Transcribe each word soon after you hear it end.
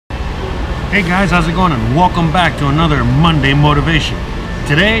Hey guys, how's it going? And welcome back to another Monday Motivation.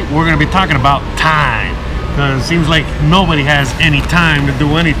 Today we're going to be talking about time, because it seems like nobody has any time to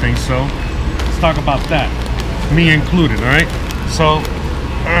do anything, so let's talk about that, me included. All right, so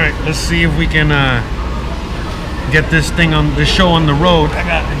let's see if we can get this show on the road. I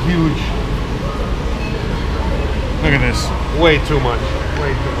got a huge, look at this, way too much,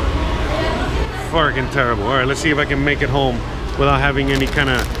 fucking terrible. All right, let's see if I can make it home without having any kind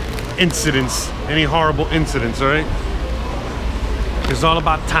of incidents, any horrible incidents. All right, it's all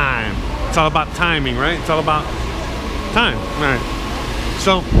about time. It's all about timing, right? It's all about time. All right,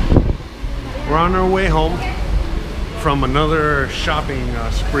 so we're on our way home from another shopping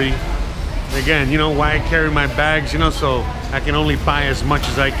spree. Again, you know why I carry my bags, you know, so I can only buy as much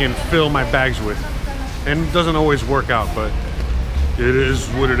as I can fill my bags with, and it doesn't always work out, but it is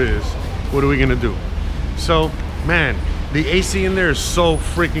what it is. What are we gonna do? So, man, the AC in there is so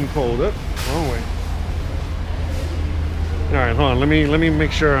freaking cold. Oh, wrong way. All right, hold on. Let me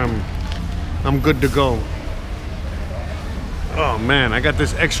make sure I'm good to go. Oh man, I got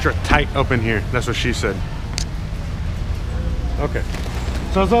this extra tight up in here. That's what she said. Okay,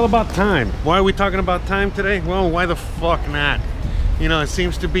 so it's all about time. Why are we talking about time today? Well, why the fuck not? You know, it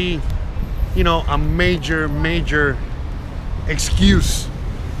seems to be, you know, a major excuse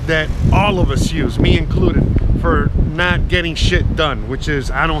that all of us use, me included, for not getting shit done, which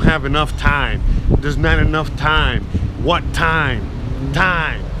is I don't have enough time. There's not enough time. What time?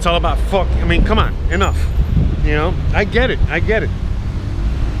 Time. It's all about fuck. I mean, come on, enough. You know, I get it.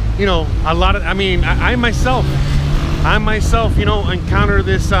 You know, a lot of, I mean, I myself, you know, encounter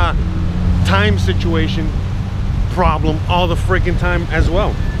this time situation problem all the freaking time as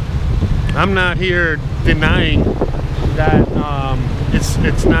well. I'm not here denying that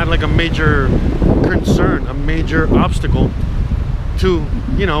it's not like a major concern, a major obstacle to,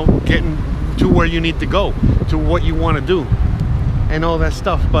 you know, getting to where you need to go, to what you want to do and all that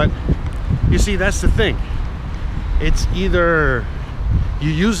stuff. But you see, that's the thing. It's either you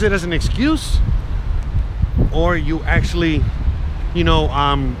use it as an excuse, or you actually, you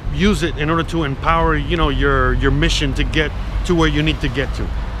know, use it in order to empower, you know, your mission to get to where you need to get to.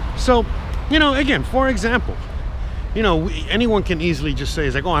 So, you know, again, for example, you know, anyone can easily just say,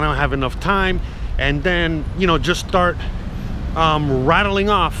 it's like, oh, I don't have enough time, and then, you know, just start rattling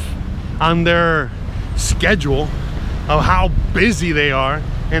off on their schedule of how busy they are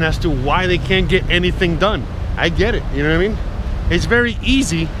and as to why they can't get anything done. I get it, you know what I mean? It's very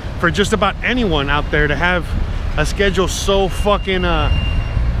easy for just about anyone out there to have a schedule so fucking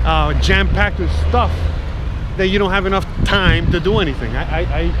jam-packed with stuff that you don't have enough time to do anything.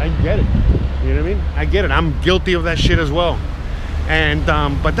 I get it, you know what I mean? I get it. I'm guilty of that shit as well. And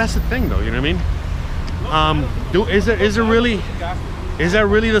but that's the thing, though, you know what I mean? Is that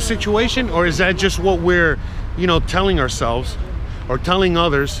really the situation, or is that just what we're, you know, telling ourselves or telling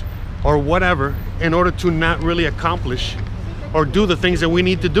others or whatever in order to not really accomplish or do the things that we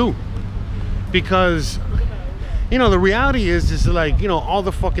need to do? Because, you know, the reality is like, you know, all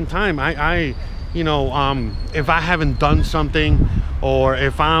the fucking time you know, if I haven't done something, or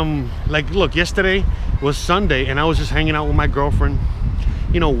if I'm like, look, yesterday was Sunday and I was just hanging out with my girlfriend,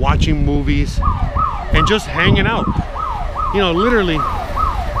 you know, watching movies and just hanging out. You know, literally,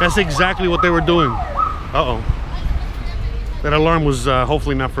 that's exactly what they were doing. Uh-oh. That alarm was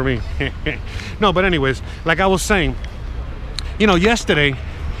hopefully not for me. No, but anyways, like I was saying, you know, yesterday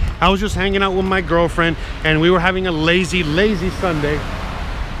I was just hanging out with my girlfriend and we were having a lazy Sunday.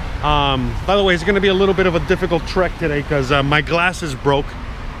 By the way, it's gonna be a little bit of a difficult trek today because my glasses broke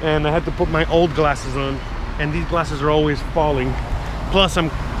and I had to put my old glasses on, and these glasses are always falling. Plus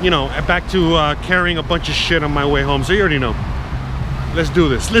I'm, you know, back to carrying a bunch of shit on my way home, so you already know. Let's do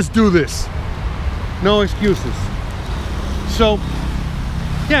this. No excuses. So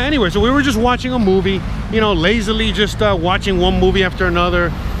yeah, anyway, so we were just watching a movie, you know, lazily just watching one movie after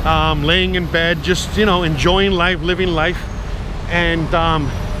another, laying in bed, just, you know, enjoying life, living life.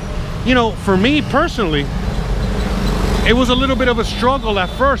 And you know, for me personally, it was a little bit of a struggle at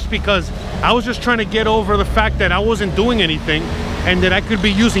first, because I was just trying to get over the fact that I wasn't doing anything and that I could be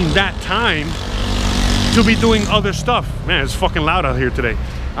using that time to be doing other stuff. Man, it's fucking loud out here today.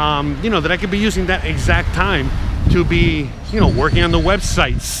 You know, that I could be using that exact time to be, you know, working on the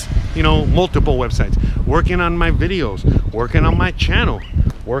websites, you know, multiple websites, working on my videos, working on my channel,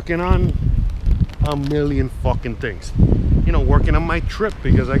 working on a million fucking things, you know, working on my trip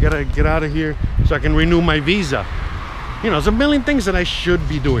because I gotta get out of here so I can renew my visa. You know, there's a million things that I should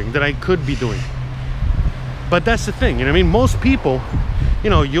be doing, that I could be doing. But that's the thing, you know what I mean? Most people, you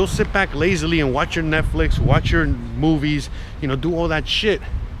know, you'll sit back lazily and watch your Netflix, watch your movies, you know, do all that shit.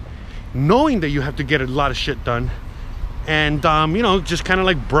 knowing that you have to get a lot of shit done, and you know, just kind of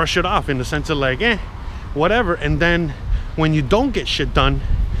like brush it off in the sense of like, whatever. And then when you don't get shit done,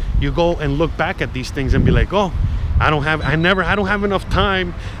 you go and look back at these things and be like, oh, I don't have enough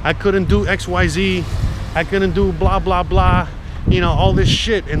time, I couldn't do XYZ, I couldn't do blah blah blah, you know, all this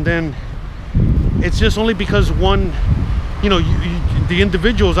shit. And then it's just only because one, you know, the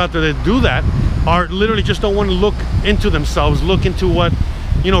individuals out there that do that are literally just don't want to look into themselves, look into what,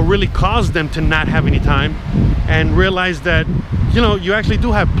 you know, really caused them to not have any time, and realize that, you know, you actually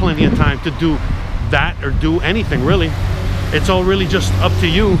do have plenty of time to do that or do anything really. It's all really just up to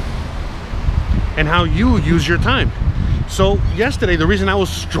you and how you use your time. So yesterday, the reason I was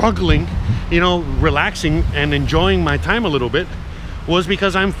struggling, you know, relaxing and enjoying my time a little bit, was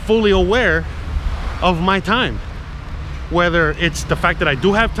because I'm fully aware of my time. Whether it's the fact that I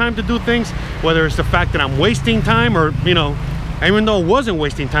do have time to do things, whether it's the fact that I'm wasting time, or, you know, even though it wasn't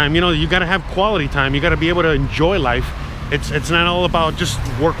wasting time, you know, you got to have quality time. You got to be able to enjoy life. It's not all about just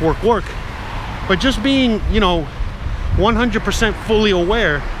work, but just being, you know, 100% fully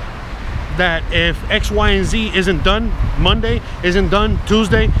aware that if X, Y, and Z isn't done Monday, isn't done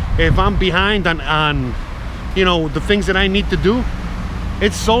Tuesday, if I'm behind on you know, the things that I need to do,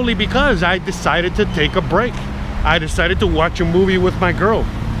 it's solely because I decided to take a break. I decided to watch a movie with my girl.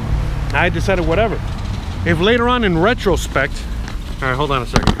 I decided whatever. If later on in retrospect, all right, hold on a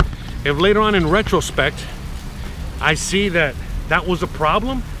second. If later on in retrospect, I see that that was a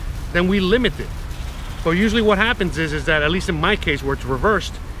problem, then we limit it. But usually what happens is that, at least in my case where it's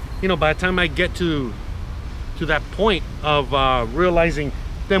reversed, you know, by the time I get to that point of realizing,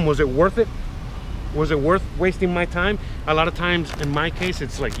 then was it worth it? Was it worth wasting my time? A lot of times in my case,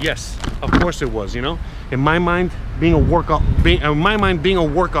 it's like, yes, of course it was, you know? In my mind, being a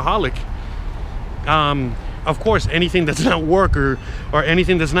workaholic, of course, anything that's not work or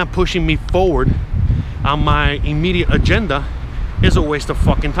anything that's not pushing me forward on my immediate agenda is a waste of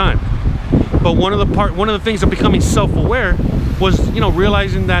fucking time. But one of the things of becoming self-aware was, you know,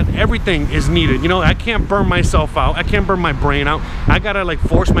 realizing that everything is needed. You know, I can't burn myself out. I can't burn my brain out. I gotta like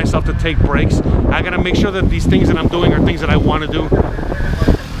force myself to take breaks. I gotta make sure that these things that I'm doing are things that I want to do,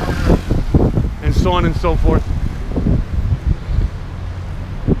 and so on and so forth.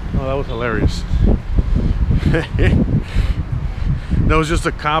 Oh, that was hilarious. That was just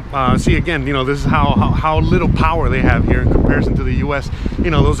a cop. See, again, you know, this is how little power they have here in comparison to the US.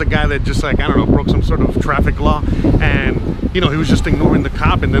 You know, there was a guy that just, like, I don't know, broke some sort of traffic law, and, you know, he was just ignoring the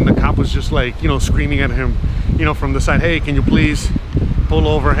cop, and then the cop was just like, you know, screaming at him, you know, from the side, hey, can you please pull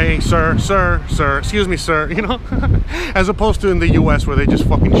over? Hey, sir, excuse me, sir, you know. As opposed to in the US where they just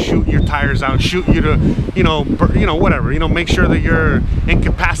fucking shoot your tires out, shoot you to, you know, whatever, you know, make sure that you're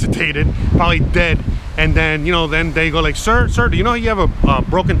incapacitated, probably dead. And then, you know, then they go like, sir, do you know you have a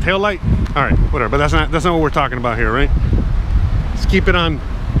broken tail light? All right, whatever. But that's not what we're talking about here, right? Let's keep it on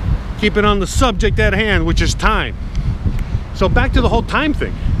the subject at hand, which is time. So back to the whole time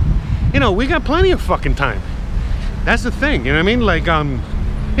thing. You know, we got plenty of fucking time. That's the thing, you know what I mean? Like,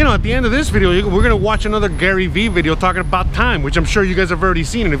 you know, at the end of this video, we're gonna watch another Gary V video talking about time, which I'm sure you guys have already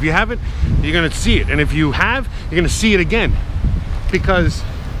seen. And if you haven't, you're gonna see it. And if you have, you're gonna see it again. Because,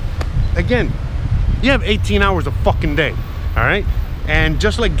 again, you have 18 hours a fucking day, all right? And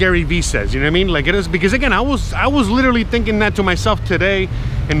just like Gary V says, you know what I mean? Like, it is, because again, I was literally thinking that to myself today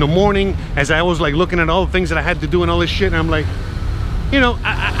in the morning as I was like looking at all the things that I had to do and all this shit. And I'm like, you know,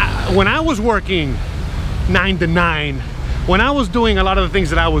 when I was working 9 to 9, when I was doing a lot of the things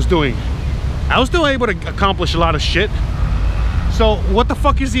that I was doing, I was still able to accomplish a lot of shit. So what the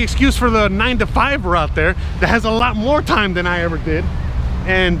fuck is the excuse for the 9 to 5er out there that has a lot more time than I ever did?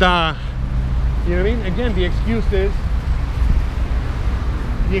 And you know what I mean? Again, the excuse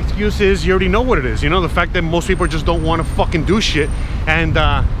is you already know what it is. You know, the fact that most people just don't want to fucking do shit, and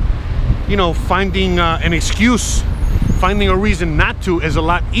you know, finding an excuse, finding a reason not to is a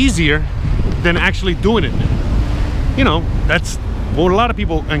lot easier than actually doing it. You know, that's what a lot of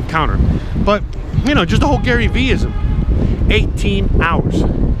people encounter. But, you know, just the whole Gary V-ism. 18 hours.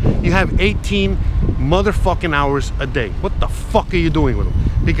 You have 18 motherfucking hours a day. What the fuck are you doing with them?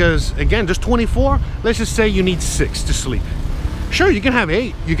 Because, again, just 24, let's just say you need 6 to sleep. Sure, you can have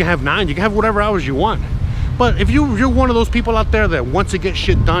 8, you can have 9, you can have whatever hours you want. But if you're one of those people out there that wants to get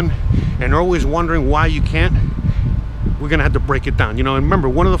shit done and are always wondering why you can't, we're gonna have to break it down. You know, and remember,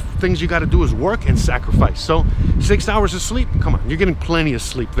 one of the things you gotta do is work and sacrifice. So 6 hours of sleep, come on, you're getting plenty of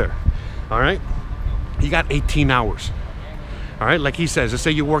sleep there. All right, you got 18 hours. All right, like he says, let's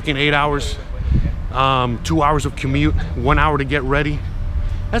say you're working 8 hours, 2 hours of commute, 1 hour to get ready.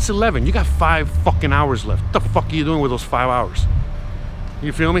 That's 11. You got 5 fucking hours left. What the fuck are you doing with those 5 hours?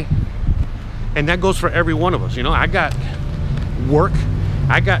 You feel me? And that goes for every one of us. You know, I got work,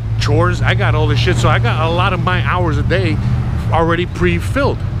 I got chores, I got all this shit. So I got a lot of my hours a day already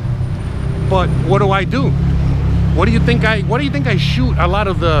pre-filled. But what do I do? What do you think I shoot a lot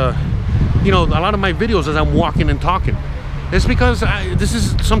of the, you know, a lot of my videos as I'm walking and talking? It's because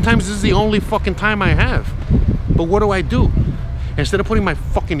sometimes this is the only fucking time I have. But what do? Instead of putting my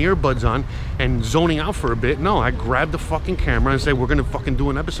fucking earbuds on and zoning out for a bit, no, I grab the fucking camera and say, we're gonna fucking do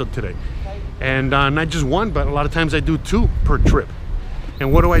an episode today. And not just one, but a lot of times I do 2 per trip.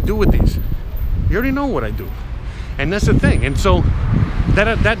 And what do I do with these? You already know what I do. And that's the thing. And so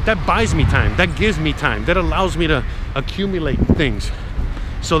that buys me time, that gives me time, that allows me to accumulate things.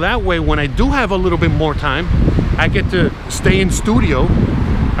 So that way, when I do have a little bit more time, I get to stay in studio,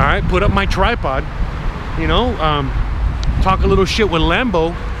 all right, put up my tripod, you know, talk a little shit with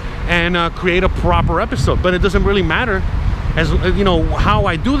Lambo, and create a proper episode. But it doesn't really matter, as you know, how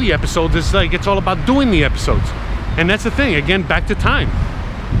I do the episodes. It's like, it's all about doing the episodes. And that's the thing, again, back to time.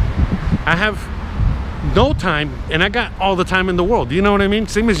 I have no time, and I got all the time in the world. You know what I mean?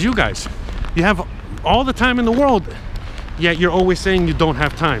 Same as you guys. You have all the time in the world, yet you're always saying you don't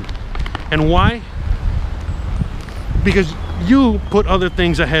have time. And why? Because you put other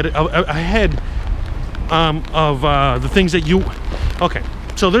things ahead of the things that you... Okay,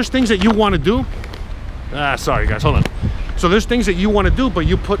 so there's things that you want to do. Sorry guys, hold on. So there's things that you want to do, but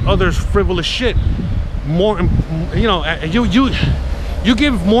you put others frivolous shit more, you know, you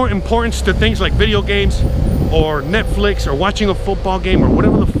give more importance to things like video games or Netflix or watching a football game or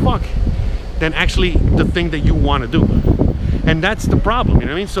whatever the fuck than actually the thing that you want to do. And that's the problem, you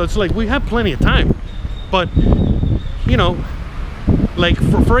know what I mean? So it's like, we have plenty of time, but you know, like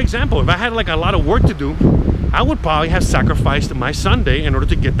for example, if I had like a lot of work to do, I would probably have sacrificed my Sunday in order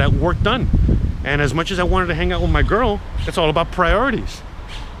to get that work done. And as much as I wanted to hang out with my girl, it's all about priorities.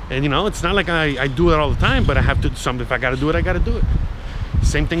 And you know, it's not like I do it all the time, but I have to, if I gotta do it, I gotta do it.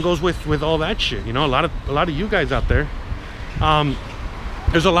 Same thing goes with all that shit. You know, a lot of you guys out there,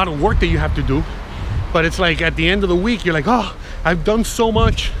 there's a lot of work that you have to do, but it's like at the end of the week, you're like, oh, I've done so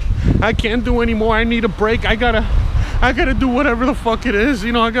much, I can't do anymore, I need a break, I gotta do whatever the fuck it is,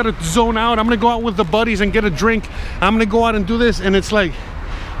 you know, I gotta zone out, I'm gonna go out with the buddies and get a drink, I'm gonna go out and do this. And it's like,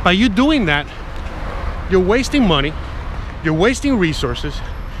 by you doing that, you're wasting money, you're wasting resources,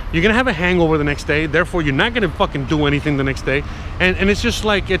 you're gonna have a hangover the next day, therefore you're not gonna fucking do anything the next day. And it's just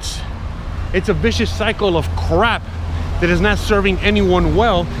like, it's a vicious cycle of crap that is not serving anyone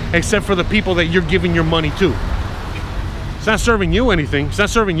well, except for the people that you're giving your money to. It's not serving you anything, it's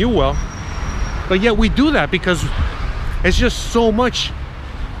not serving you well. But yet we do that because it's just so much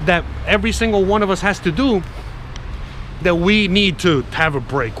that every single one of us has to do, that we need to have a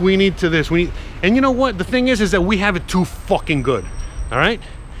break, we need to this, and you know what, the thing is that we have it too fucking good. All right,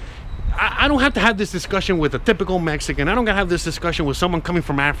 I don't have to have this discussion with a typical Mexican. I don't gotta have this discussion with someone coming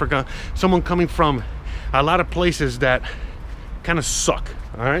from Africa, someone coming from a lot of places that kind of suck.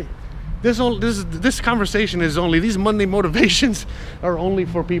 All right, this conversation is only, these Monday motivations are only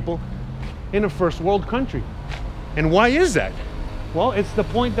for people in a first world country. And why is that? Well, it's the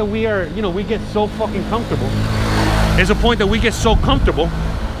point that we are, you know, we get so fucking comfortable. It's a point that we get so comfortable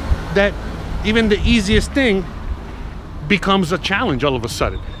that even the easiest thing becomes a challenge all of a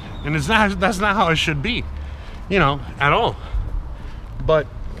sudden. And that's not how it should be, you know, at all. But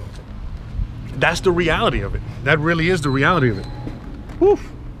that's the reality of it. That really is the reality of it. Whew.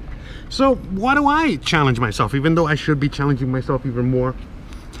 So why do I challenge myself, even though I should be challenging myself even more?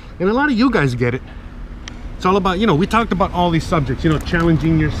 And a lot of you guys get it. It's all about, you know, we talked about all these subjects, you know,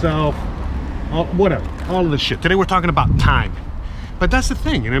 challenging yourself, whatever, all of this shit. Today we're talking about time. But that's the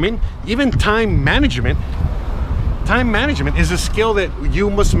thing, you know what I mean? Even time management is a skill that you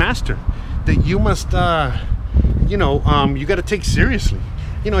must master, that you must, you know, you got to take seriously.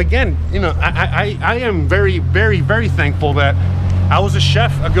 You know, again, you know, I am very, very, very thankful that I was a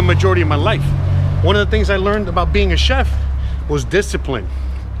chef a good majority of my life. One of the things I learned about being a chef was discipline,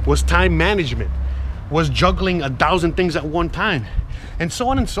 was time management, was juggling 1,000 things at one time, and so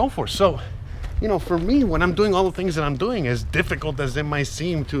on and so forth. So, you know, for me, when I'm doing all the things that I'm doing, as difficult as it might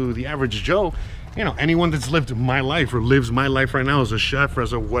seem to the average Joe, you know, anyone that's lived my life or lives my life right now as a chef or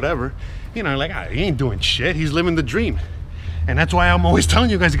as a whatever, you know, like, he ain't doing shit, he's living the dream. And that's why I'm always telling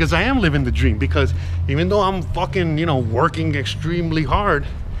you guys, because I am living the dream. Because even though I'm fucking, you know, working extremely hard,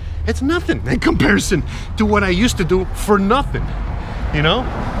 it's nothing in comparison to what I used to do for nothing, you know,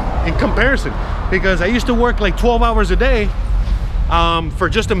 in comparison. Because I used to work like 12 hours a day for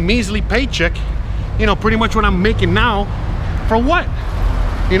just a measly paycheck, you know, pretty much what I'm making now. For what?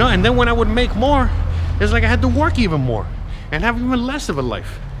 You know, and then when I would make more, it's like I had to work even more and have even less of a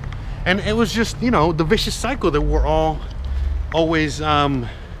life. And it was just, you know, the vicious cycle that we're all always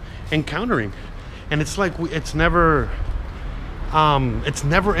encountering. And it's like it's never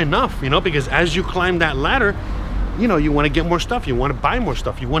enough, you know, because as you climb that ladder, you know, you want to get more stuff, you want to buy more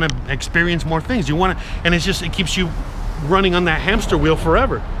stuff, you want to experience more things, you want to, and it's just, it keeps you running on that hamster wheel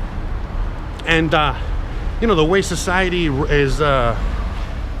forever. And you know, the way society is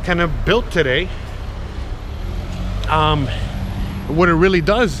kind of built today, what it really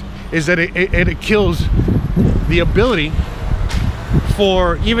does is that it kills the ability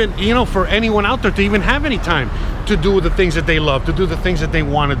for even, you know, for anyone out there to even have any time to do the things that they love, to do the things that they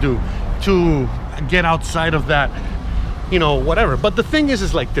want to do, to get outside of that, you know, whatever. But the thing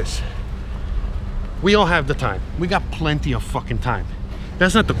is like this: we all have the time. We got plenty of fucking time.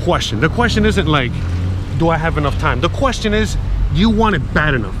 That's not the question. The question isn't like, do I have enough time? The question is, do you want it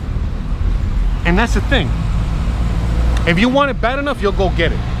bad enough? And that's the thing. If you want it bad enough, you'll go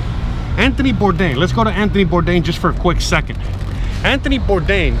get it. Anthony Bourdain. Let's go to Anthony Bourdain just for a quick second. Anthony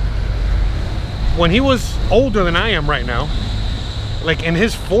Bourdain, when he was older than I am right now, like in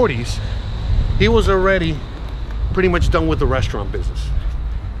his 40s, he was already pretty much done with the restaurant business.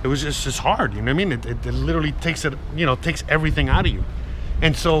 It was just hard, you know what I mean? It literally takes it, you know, takes everything out of you.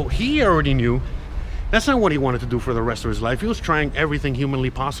 And so he already knew that's not what he wanted to do for the rest of his life. He was trying everything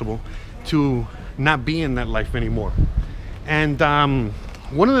humanly possible to not be in that life anymore. And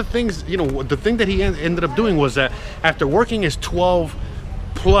one of the things, you know, the thing that he ended up doing was that after working his 12+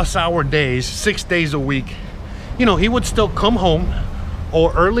 hour days, 6 days a week, you know, he would still come home,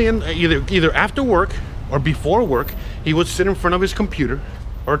 or early in either after work or before work, he would sit in front of his computer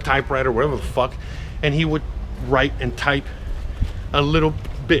or typewriter, whatever the fuck, and he would write and type a little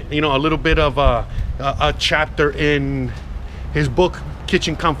bit, you know, a little bit of a chapter in his book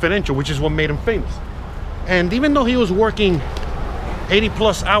Kitchen Confidential, which is what made him famous. And even though he was working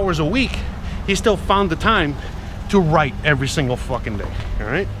 80+ hours a week, he still found the time to write every single fucking day. All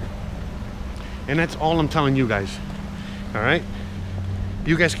right, and that's all I'm telling you guys. All right,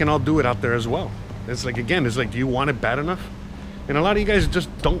 you guys can all do it out there as well. It's like, again, it's like, do you want it bad enough? And a lot of you guys just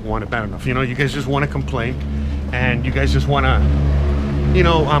don't want it bad enough. You know, you guys just want to complain, and you guys just want to, you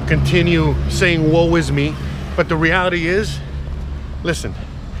know, continue saying woe is me. But the reality is, listen,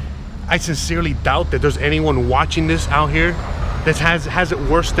 I sincerely doubt that there's anyone watching this out here that has it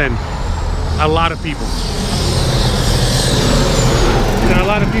worse than a lot of people. Than a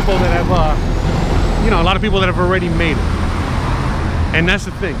lot of people that have, you know, a lot of people that have already made it. And that's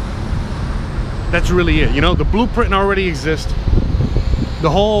the thing. That's really it. You know, the blueprint already exists. The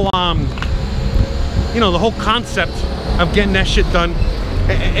whole, you know, the whole concept of getting that shit done,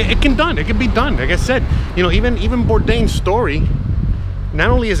 it can be done. Like I said, you know, even Bourdain's story, not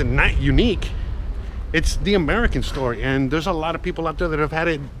only is it not unique, it's the American story, and there's a lot of people out there that have had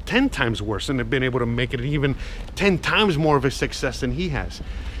it 10 times worse and have been able to make it even 10 times more of a success than he has.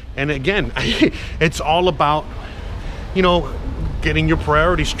 And again, it's all about, you know, getting your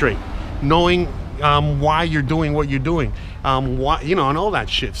priorities straight, knowing why you're doing what you're doing, why, you know, and all that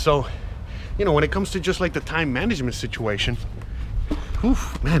shit. So, you know, when it comes to just like the time management situation,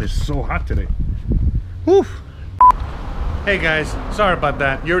 oof, man, it's so hot today. Oof. Hey guys, sorry about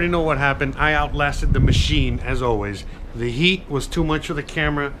that. You already know what happened. I outlasted the machine as always. The heat was too much for the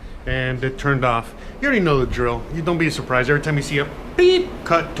camera and it turned off. You already know the drill. You don't be surprised every time you see a beep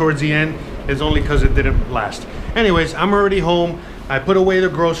cut towards the end. It's only because it didn't last. Anyways, I'm already home. I put away the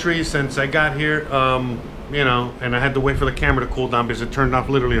groceries since I got here, you know, and I had to wait for the camera to cool down because it turned off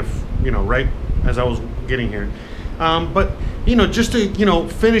literally, you know, right as I was getting here. But, you know, just to, you know,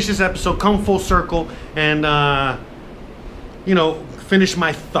 finish this episode, come full circle, and, you know, finish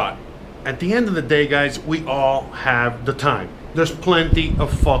my thought. At the end of the day, guys, we all have the time. There's plenty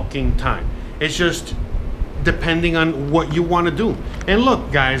of fucking time. It's just depending on what you want to do. And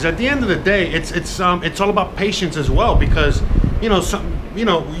look, guys, at the end of the day, it's all about patience as well, because, you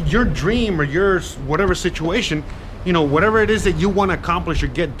know, your dream or your whatever situation, you know, whatever it is that you want to accomplish or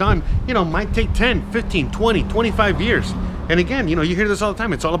get done, you know, might take 10, 15, 20, 25 years. And again, you know, you hear this all the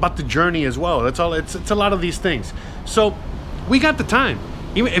time. It's all about the journey as well. It's a lot of these things. So we got the time.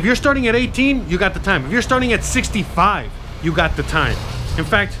 Even if you're starting at 18, you got the time. If you're starting at 65, you got the time. In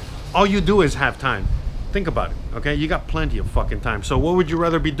fact, all you do is have time. Think about it, okay? You got plenty of fucking time. So what would you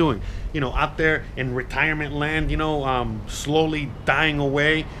rather be doing? You know, out there in retirement land, you know, slowly dying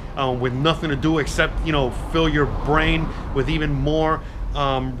away with nothing to do except, you know, fill your brain with even more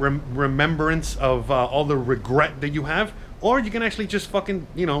remembrance of all the regret that you have? Or you can actually just fucking,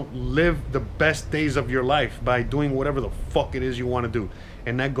 you know, live the best days of your life by doing whatever the fuck it is you want to do.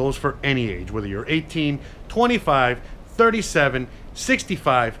 And that goes for any age, whether you're 18, 25, 37,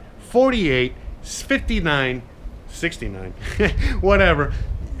 65, 48, 59, 69, whatever.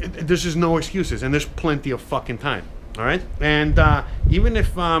 There's just no excuses, and there's plenty of fucking time. All right, and even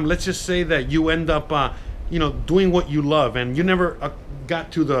if let's just say that you end up you know, doing what you love, and you never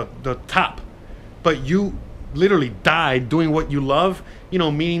got to the top, but you literally died doing what you love, you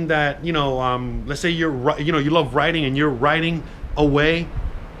know, meaning that, you know, let's say you love writing and you're writing away,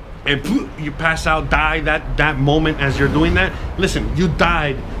 and you pass out, die that moment as you're doing that. Listen, you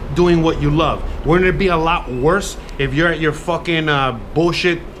died doing what you love. Wouldn't it be a lot worse if you're at your fucking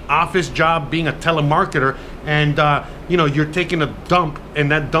bullshit office job being a telemarketer, and you know, you're taking a dump,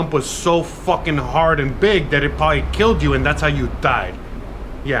 and that dump was so fucking hard and big that it probably killed you, and that's how you died?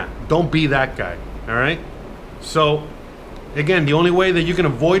 Yeah, don't be that guy. All right, so again, the only way that you can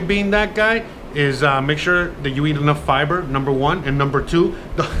avoid being that guy is make sure that you eat enough fiber, number one, and number two,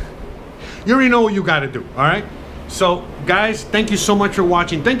 you already know what you got to do. All right, so guys, thank you so much for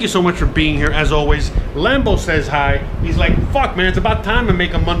watching. Thank you so much for being here. As always, Lambo says hi. He's like, fuck man, it's about time to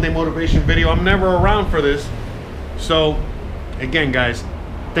make a Monday motivation video. I'm never around for this. So again, guys,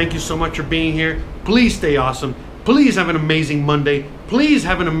 thank you so much for being here. Please stay awesome. Please have an amazing Monday. Please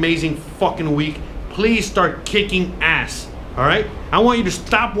have an amazing fucking week. Please start kicking ass. All right, I want you to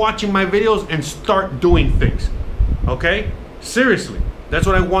stop watching my videos and start doing things. Okay, seriously, that's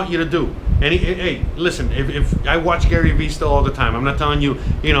what I want you to do. And hey, listen, if I watch Gary Vee still all the time, I'm not telling you,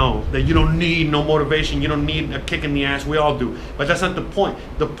 you know, that you don't need no motivation, you don't need a kick in the ass. We all do, but that's not the point.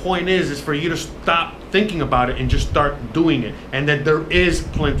 The point is for you to stop thinking about it and just start doing it, and that there is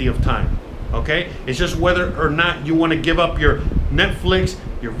plenty of time. Okay, it's just whether or not you want to give up your Netflix,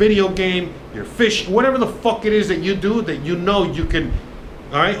 your video game, your fish, whatever the fuck it is that you do that you know you can.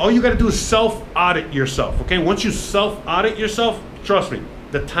 All right, all you got to do is self-audit yourself. Okay, once you self-audit yourself, trust me,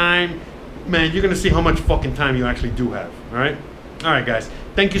 the time, man, you're gonna see how much fucking time you actually do have. All right, guys,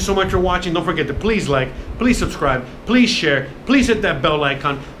 thank you so much for watching. Don't forget to please like, please subscribe, please share, please hit that bell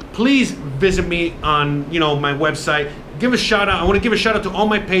icon. Please visit me on, you know, my website. Give a shout out. I want to give a shout out to all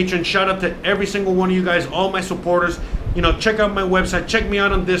my patrons. Shout out to every single one of you guys, all my supporters. You know, check out my website. Check me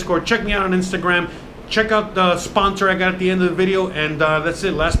out on Discord. Check me out on Instagram. Check out the sponsor I got at the end of the video. And that's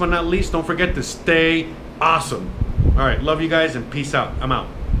it. Last but not least, don't forget to stay awesome. All right, love you guys and peace out. I'm out.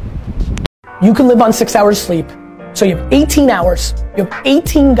 You can live on 6 hours sleep. So you have 18 hours. You have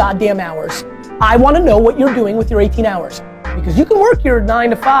 18 goddamn hours. I want to know what you're doing with your 18 hours. Because you can work your 9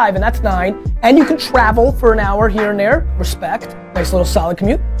 to 5, and that's 9, and you can travel for an hour here and there. Respect. Nice little solid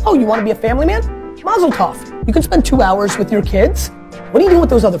commute. Oh, you want to be a family man? Mazel tov. You can spend 2 hours with your kids. What are you doing with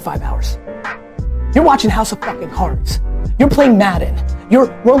those other 5 hours? You're watching House of fucking Cards. You're playing Madden. You're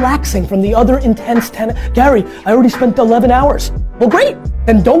relaxing from the other intense 10. Gary, I already spent 11 hours. Well, great.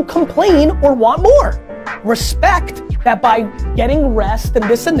 Then don't complain or want more. Respect that by getting rest and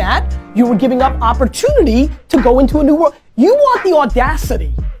this and that, you were giving up opportunity to go into a new world. You want the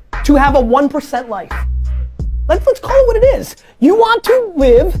audacity to have a 1% life. Let's call it what it is. You want to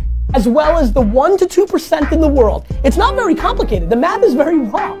live as well as the 1 to 2% in the world. It's not very complicated. The math is very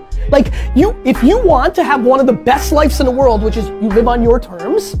raw. Like, if you want to have one of the best lives in the world, which is you live on your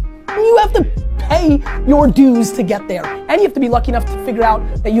terms, you have to pay your dues to get there. And you have to be lucky enough to figure out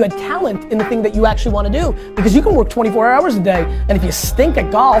that you had talent in the thing that you actually want to do. Because you can work 24 hours a day, and if you stink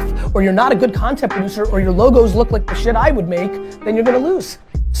at golf, or you're not a good content producer, or your logos look like the shit I would make, then you're gonna lose.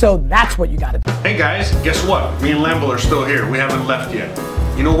 So that's what you gotta do. Hey guys, guess what? Me and Lambo are still here. We haven't left yet.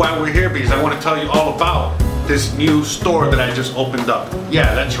 You know why we're here? Because I want to tell you all about this new store that I just opened up.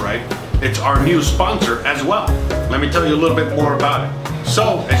 Yeah, that's right. It's our new sponsor as well. Let me tell you a little bit more about it.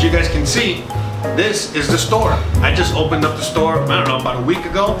 So, as you guys can see, this is the store. I just opened up the store, I don't know, about a week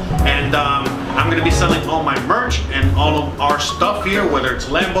ago, and I'm gonna be selling all my merch and all of our stuff here, whether it's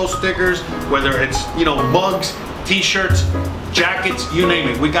Lambo stickers, whether it's, you know, mugs, t-shirts, jackets, you name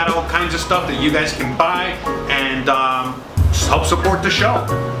it. We got all kinds of stuff that you guys can buy and help support the show.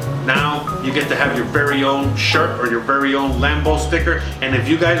 Now you get to have your very own shirt or your very own Lambo sticker, and if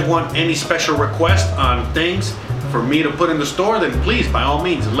you guys want any special requests on things for me to put in the store, then please, by all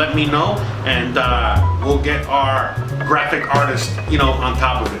means, let me know, and we'll get our graphic artist, you know, on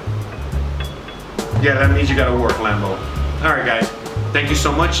top of it. Yeah, that means you gotta work, Lambo. All right, guys, thank you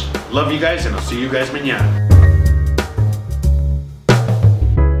so much. Love you guys, and I'll see you guys mañana.